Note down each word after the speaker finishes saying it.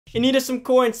In need of some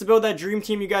coins to build that dream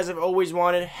team you guys have always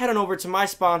wanted, head on over to my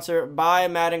sponsor, Buy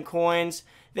Madden Coins.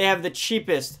 They have the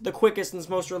cheapest, the quickest, and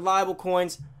most reliable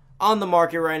coins on the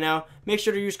market right now. Make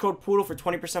sure to use code Poodle for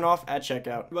 20% off at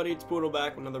checkout. Everybody, it's Poodle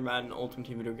back with another Madden Ultimate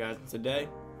Team video, guys. And today,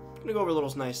 I'm going to go over a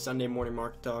little nice Sunday morning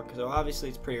market talk. So obviously,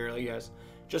 it's pretty early, guys.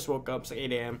 Just woke up, it's like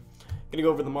 8 a.m. Going to go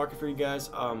over the market for you guys.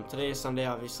 Today is Sunday,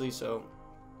 obviously, so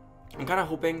I'm kind of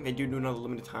hoping they do another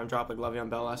limited time drop like Le'Veon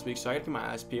Bell last week. So I got to keep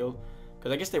my eyes peeled,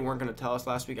 because I guess they weren't going to tell us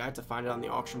last week. I had to find it on the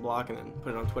auction block and then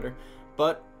put it on Twitter.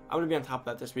 But I'm going to be on top of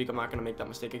that this week. I'm not going to make that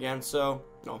mistake again. So,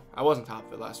 no, I wasn't top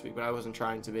of it last week, but I wasn't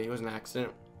trying to be. It was an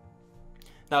accident.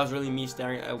 That was really me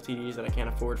staring at LTDs that I can't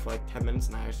afford for like 10 minutes,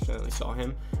 and I accidentally saw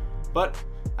him. But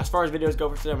as far as videos go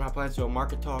for today, I'm not planning to do a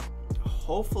market talk.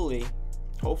 Hopefully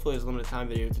there's a limited time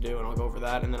video to do, and I'll go over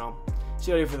that, and then I'll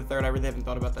see what I do for the third. I really haven't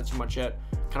thought about that too much yet.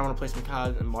 Kind of want to play some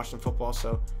COD and watch some football,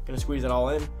 so going to squeeze it all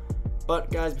in.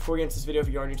 But guys, before we get into this video, if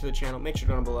you are new to the channel, make sure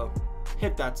to go down below,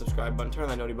 hit that subscribe button, turn on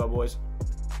that noti bell, boys.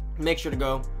 Make sure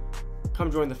to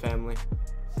come join the family.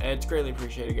 It's greatly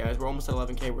appreciated, guys. We're almost at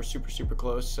 11K. We're super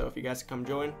close. So if you guys can come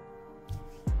join,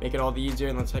 make it all the easier,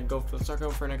 and let's start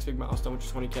going for our next big milestone, which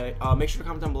is 20K. Make sure to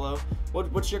comment down below.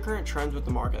 What's your current trends with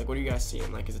the market? Like, what are you guys seeing?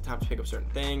 Like, is it time to pick up certain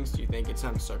things? Do you think it's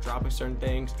time to start dropping certain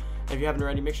things? And if you haven't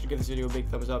already, make sure to give this video a big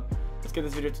thumbs up. Let's get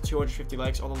this video to 250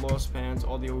 likes. All the loyal fans,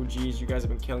 all the OGs, you guys have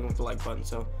been killing with the like button.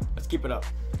 So let's keep it up.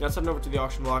 Now let's head over to the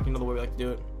auction block. You know the way we like to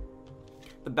do it.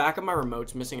 The back of my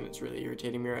remote's missing, and it's really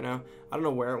irritating me right now. I don't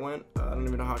know where it went. I don't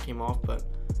even know how it came off, but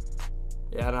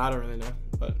yeah, I don't really know.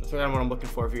 But that's what I'm looking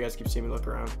for if you guys keep seeing me look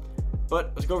around.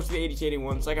 But let's go over to the 80 to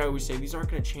 81s. Like I always say, these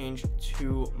aren't going to change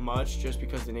too much just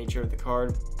because of the nature of the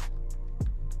card.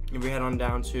 If we head on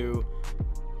down to,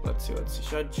 let's see.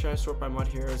 Should I sort by mud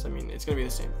heroes? I mean, it's going to be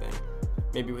the same thing.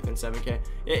 Maybe within 7K.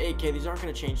 Yeah, 8K. These aren't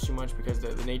going to change too much because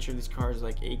the nature of these cards,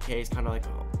 like 8K, is kind of like,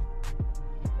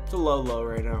 it's a low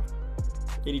right now.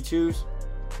 82s.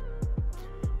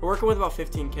 We're working with about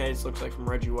 15K. It looks like from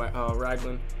Reggie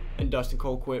Ragland and Dustin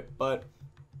Colquitt, but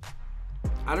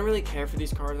I don't really care for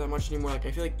these cards that much anymore. Like,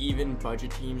 I feel like even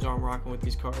budget teams aren't rocking with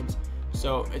these cards,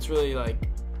 so it's really like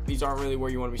these aren't really where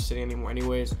you want to be sitting anymore.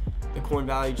 Anyways, the coin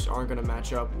values just aren't going to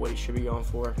match up what he should be going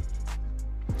for,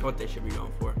 what they should be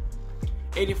going for.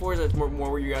 84s, that's more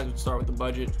where you guys would start with the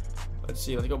budget. Let's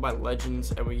see. Let's go by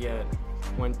legends, and we get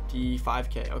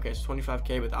 25K. Okay, so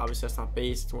 25K, but obviously that's not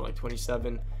base. It's more like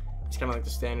 27. It's kind of like the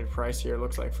standard price here, it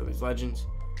looks like, for these legends.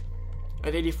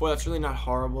 At 84, that's really not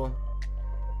horrible.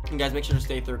 And guys, make sure to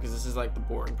stay through, because this is like the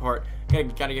boring part.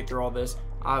 Gotta get through all this.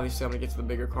 Obviously, I'm gonna get to the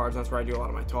bigger cards. That's where I do a lot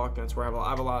of my talking. That's where I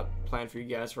have a lot planned for you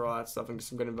guys for all that stuff, and get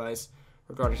some good advice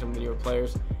regarding some of the newer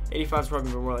players. 85 is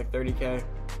probably more like 30K.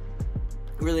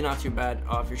 Really not too bad.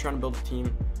 If you're trying to build a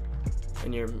team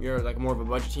and you're like more of a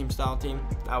budget team style team,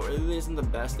 that really isn't the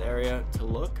best area to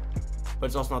look, but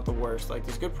it's also not the worst. Like,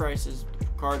 there's good prices.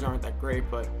 Cards aren't that great,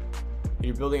 but if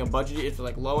you're building a budget, if it's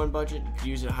like low end budget, you could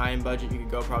use it. High end budget, you could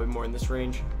go probably more in this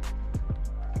range.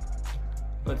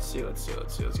 Let's see. Let's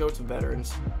go to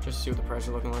veterans just to see what the prices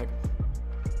are looking like.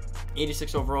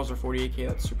 86 overalls are 48K.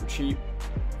 That's super cheap.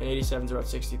 And 87s are about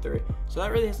 63. So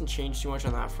that really hasn't changed too much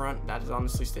on that front. That has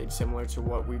honestly stayed similar to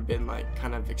what we've been like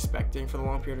kind of expecting for the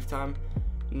long period of time.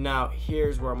 Now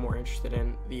here's where I'm more interested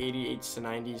in the 88s to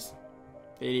 90s,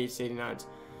 the 88s to 89s.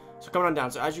 So coming on down.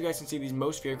 So as you guys can see, these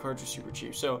most feared cards are super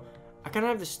cheap. So I kind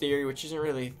of have this theory, which isn't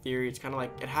really a theory. It's kind of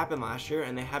like it happened last year,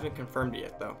 and they haven't confirmed it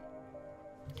yet though.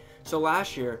 So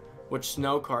last year, with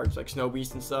snow cards like Snow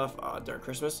Beast and stuff during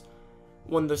Christmas,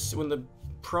 when the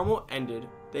promo ended,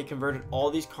 they converted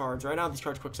all these cards. Right now, these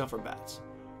cards quick sell for bats.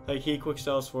 Like, he quick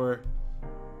sells for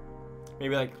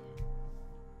maybe like,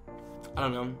 I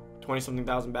don't know, 20-something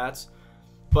thousand bats.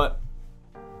 But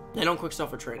they don't quick sell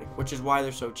for trading, which is why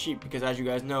they're so cheap. Because as you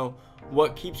guys know,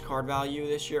 what keeps card value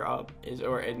this year up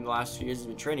or in the last few years has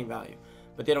been trading value.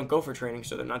 But they don't go for trading,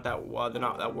 so they're not that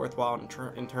worthwhile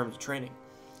in terms of trading.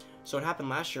 So what happened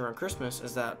last year on Christmas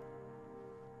is that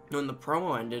when the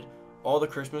promo ended, all the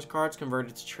Christmas cards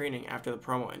converted to trading after the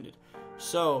promo ended.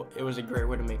 So it was a great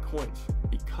way to make coins,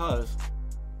 because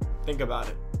think about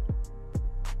it.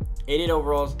 88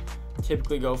 overalls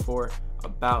typically go for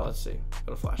about, let's see,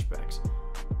 go to flashbacks.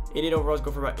 88 overalls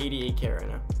go for about 88K right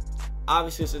now.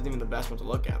 Obviously, this isn't even the best one to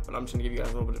look at, but I'm just gonna give you guys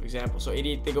a little bit of example. So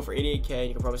 88, they go for 88K.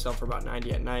 You can probably sell for about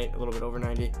 90 at night, a little bit over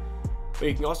 90. But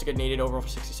you can also get an 88 overall for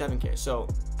 67K. So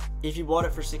if you bought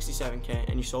it for 67K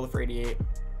and you sold it for 88,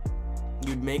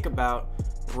 you'd make about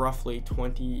roughly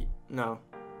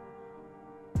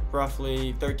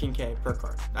roughly 13k per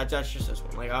card. That's just this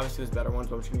one. Like, obviously there's better ones,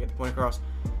 but I'm just gonna get the point across.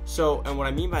 So, and what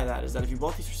I mean by that is that if you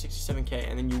bought these for 67k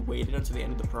and then you waited until the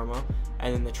end of the promo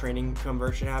and then the training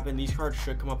conversion happened, these cards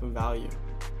should come up in value,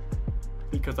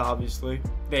 because obviously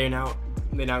they now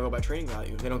go by training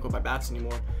value. They don't go by bats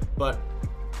anymore. But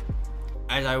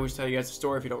as I always tell you guys the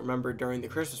story, if you don't remember, during the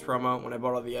Christmas promo when I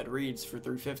bought all the Ed Reeds for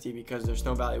 350 because their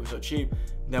snow value was so cheap,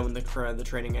 then when the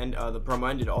promo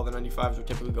ended, all the 95s were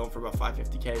typically going for about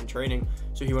 550k in training,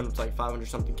 so he went up to like 500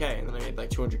 something k, and then I made like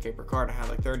 200k per card. I had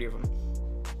like 30 of them.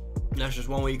 And that's just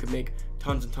one way you could make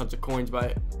tons and tons of coins,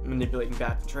 by manipulating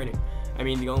bats and training. I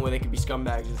mean, the only way they could be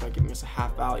scumbags is by giving us a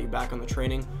half value back on the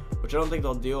training, which I don't think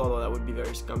they'll do, although that would be very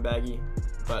scumbaggy.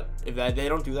 But if they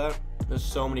don't do that, there's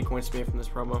so many coins to be made from this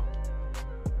promo.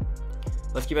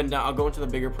 Let's keep it down. I'll go into the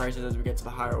bigger prices as we get to the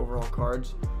higher overall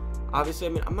cards. Obviously, I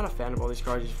mean, I'm not a fan of all these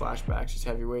cards, these flashbacks, these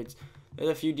heavyweights. There's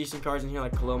a few decent cards in here,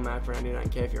 like Khalil Mack for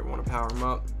 99k if you ever want to power them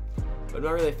up. But I'm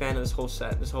not really a fan of this whole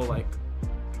set, this whole, like,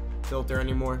 filter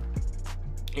anymore.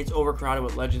 It's overcrowded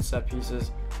with legend set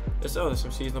pieces. There's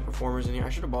some seasonal performers in here. I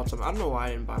should have bought some. I don't know why I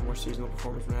didn't buy more seasonal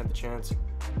performers when I had the chance.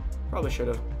 Probably should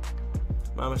have.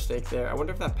 My mistake there. I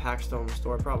wonder if that pack's still in the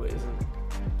store. Probably isn't.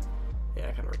 Yeah,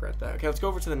 I kind of regret that. Okay, let's go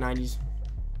over to the 90s.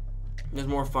 There's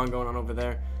more fun going on over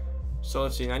there. So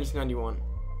let's see, 90-91.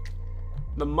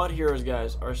 The Mud Heroes,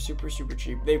 guys, are super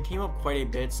cheap. They came up quite a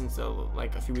bit since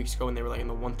like a few weeks ago when they were like in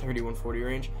the 130, 140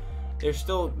 range. They're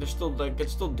still like,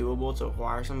 it's still doable to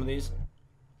acquire some of these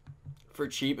for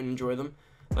cheap and enjoy them.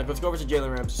 Like, let's go over to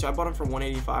Jalen Ramsey. So I bought him for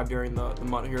 185 during the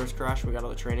Mud Heroes crash. We got all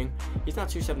the training. He's not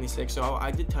 276, so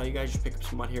I did tell you guys just pick up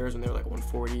some Mud Heroes when they were like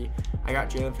 140. I got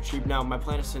Jalen for cheap. Now my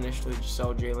plan is to initially just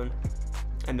sell Jalen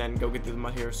and then go get through the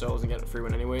Mud Hero sells and get a free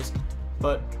one anyways.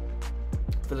 But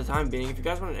for the time being, if you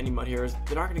guys want any Mud Heroes,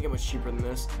 they're not going to get much cheaper than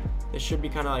this. They should be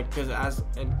kind of like, because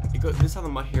this is how the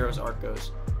Mud Heroes arc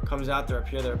goes. Comes out, they're up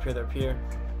here, they're up here, they're up here.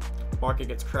 Market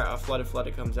gets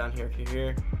flooded, comes down here,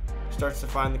 here. Starts to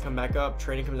finally come back up.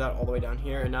 Training comes out all the way down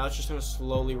here, and now it's just going to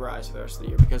slowly rise for the rest of the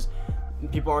year because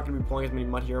people aren't going to be pulling as many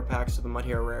Mud Hero packs, so the Mud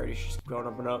Hero rarity is just going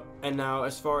up and up. And now,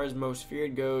 as far as most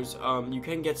feared goes, you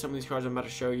can get some of these cards I'm about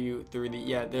to show you through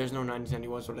the, there's no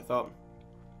 90s-91s, what I thought.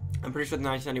 I'm pretty sure the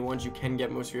 90s-91s you can get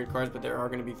most feared cards, but there are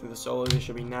going to be through the solos. They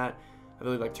should be Nat, I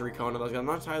believe, like Tariq Cohen and those guys. I'm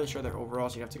not entirely sure they're overall,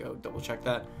 so you have to go double check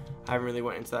that. I haven't really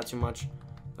went into that too much.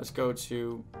 Let's go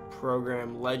to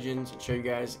Program Legends and show you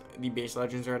guys the base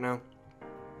Legends right now.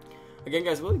 Again,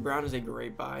 guys, Willie Brown is a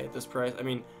great buy at this price. I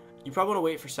mean, you probably want to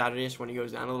wait for Saturdays when he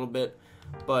goes down a little bit,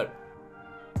 but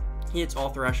he hits all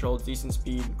thresholds, decent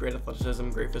speed, great athleticism,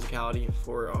 great physicality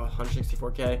for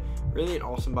 164k. Really an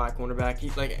awesome buy cornerback.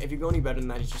 He's like, if you go any better than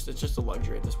that, it's just a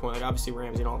luxury at this point. Like, obviously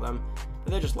Ramsey and all them,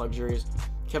 but they're just luxuries.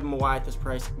 Kevin Mawai at this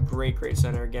price, great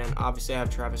center. Again, obviously I have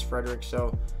Travis Frederick,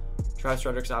 so Travis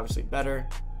Frederick's obviously better,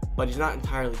 but he's not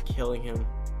entirely killing him,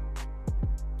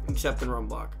 except in run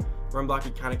block. Run block,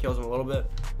 he kind of kills him a little bit,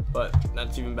 but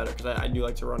that's even better because I do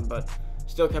like to run. But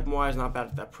still, Kevin Mawai is not bad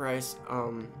at that price.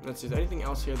 Let's see, is there anything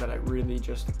else here that I really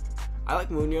I like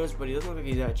Munoz, but he doesn't look like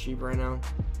he's that cheap right now.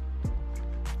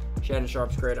 Shannon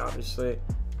Sharp's great, obviously.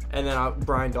 And then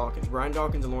Brian Dawkins. Brian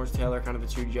Dawkins and Lawrence Taylor are kind of the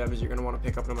two gems you're going to want to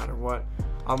pick up no matter what,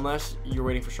 unless you're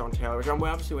waiting for Sean Taylor, which I'm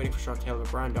obviously waiting for Sean Taylor,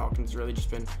 but Brian Dawkins has really just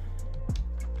been,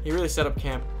 he really set up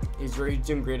camp. He's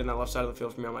doing great on that left side of the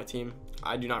field for me on my team.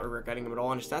 I do not regret getting him at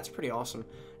all, and his stats are pretty awesome.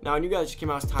 Now, a new guy that just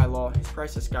came out is Ty Law. His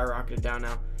price has skyrocketed down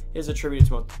now. He is attributed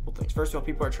to multiple things. First of all,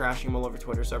 people are trashing him all over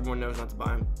Twitter, so everyone knows not to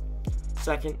buy him.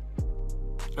 Second,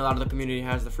 a lot of the community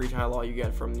has the free Ty Law you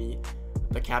get from the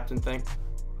captain thing.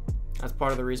 That's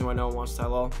part of the reason why no one wants Ty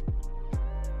Law.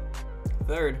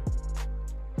 Third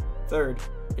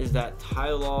is that Ty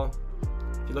Law,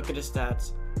 if you look at his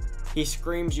stats, he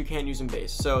screams you can't use him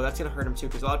base. So that's going to hurt him too,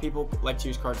 because a lot of people like to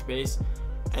use cards base,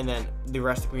 and then the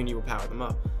rest of the community will power them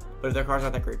up. But if their card's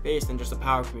not that great base, then just the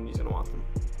power community is going to want them.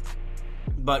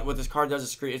 But what this card does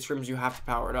is it screams you have to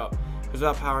power it up. Because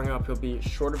without powering up, he'll be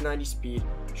short of 90 speed,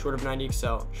 short of 90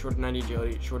 excel, short of 90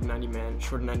 agility, short of 90 man,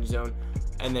 short of 90 zone,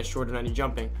 and then short of 90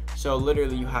 jumping. So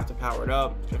literally you have to power it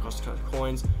up. It's going to cost a ton of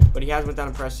coins. But he has went down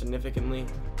in price significantly,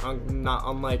 not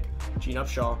unlike Gene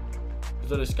Upshaw.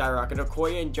 It's literally skyrocketed.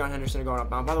 Okoye and John Henderson are going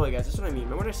up. Now, by the way, guys, that's what I mean.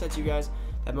 Remember when I said to you guys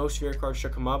that most feared cards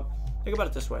should come up? Think about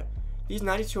it this way. These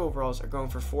 92 overalls are going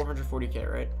for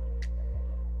 440k, right?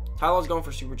 Tyler's going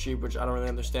for super cheap, which I don't really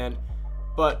understand.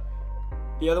 But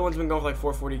the other one's been going for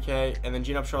like 440k, and then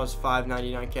Gene Upshaw is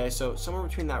 599k. So somewhere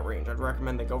between that range, I'd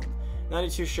recommend they go.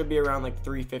 92 should be around like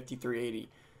 350, 380.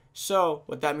 So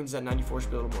what that means is that 94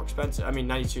 should be a little more expensive. I mean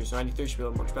 92, so 93 should be a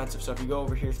little more expensive. So if you go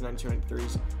over here to 92,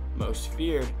 93's most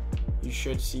feared, you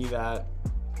should see that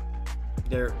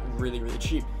they're really, really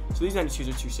cheap. So these 92s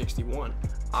are 261.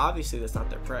 Obviously, that's not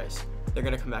their price. They're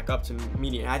going to come back up to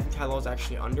median. I think Ty Law is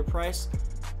actually underpriced.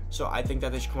 So I think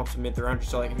that they should come up to mid 300s.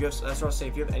 So like, if you have, that's what I'll say,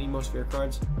 if you have any most fear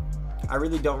cards, I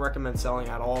really don't recommend selling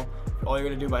at all. All you're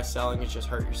going to do by selling is just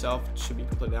hurt yourself, to be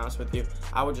completely honest with you.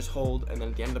 I would just hold, and then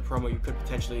at the end of the promo, you could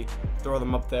potentially throw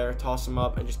them up there, toss them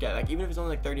up, and just get, like, even if it's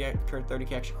only like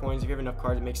 30k extra coins, if you have enough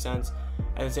cards, it makes sense.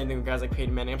 And the same thing with guys like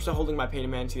Peyton Manning. I'm still holding my Peyton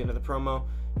Manning to the end of the promo.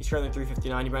 He's currently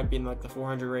 359. He might be in like the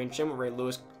 400 range. Same with Ray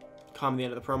Lewis. Come at the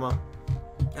end of the promo.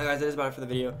 Now guys, that is about it for the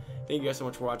video. Thank you guys so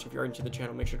much for watching. If you're into the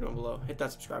channel, make sure to go below, hit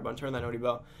that subscribe button, turn that noti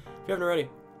bell. If you haven't already,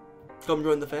 come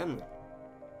join the family.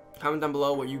 Comment down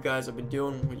below what you guys have been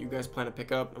doing, what you guys plan to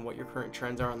pick up, and what your current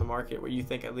trends are on the market, what you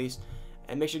think at least.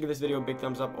 And make sure to give this video a big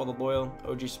thumbs up. All the loyal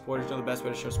OG supporters know the best way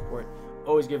to show support.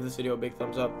 Always give this video a big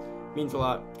thumbs up. Means a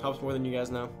lot. Helps more than you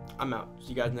guys know. I'm out. See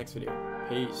you guys next video.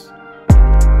 Peace.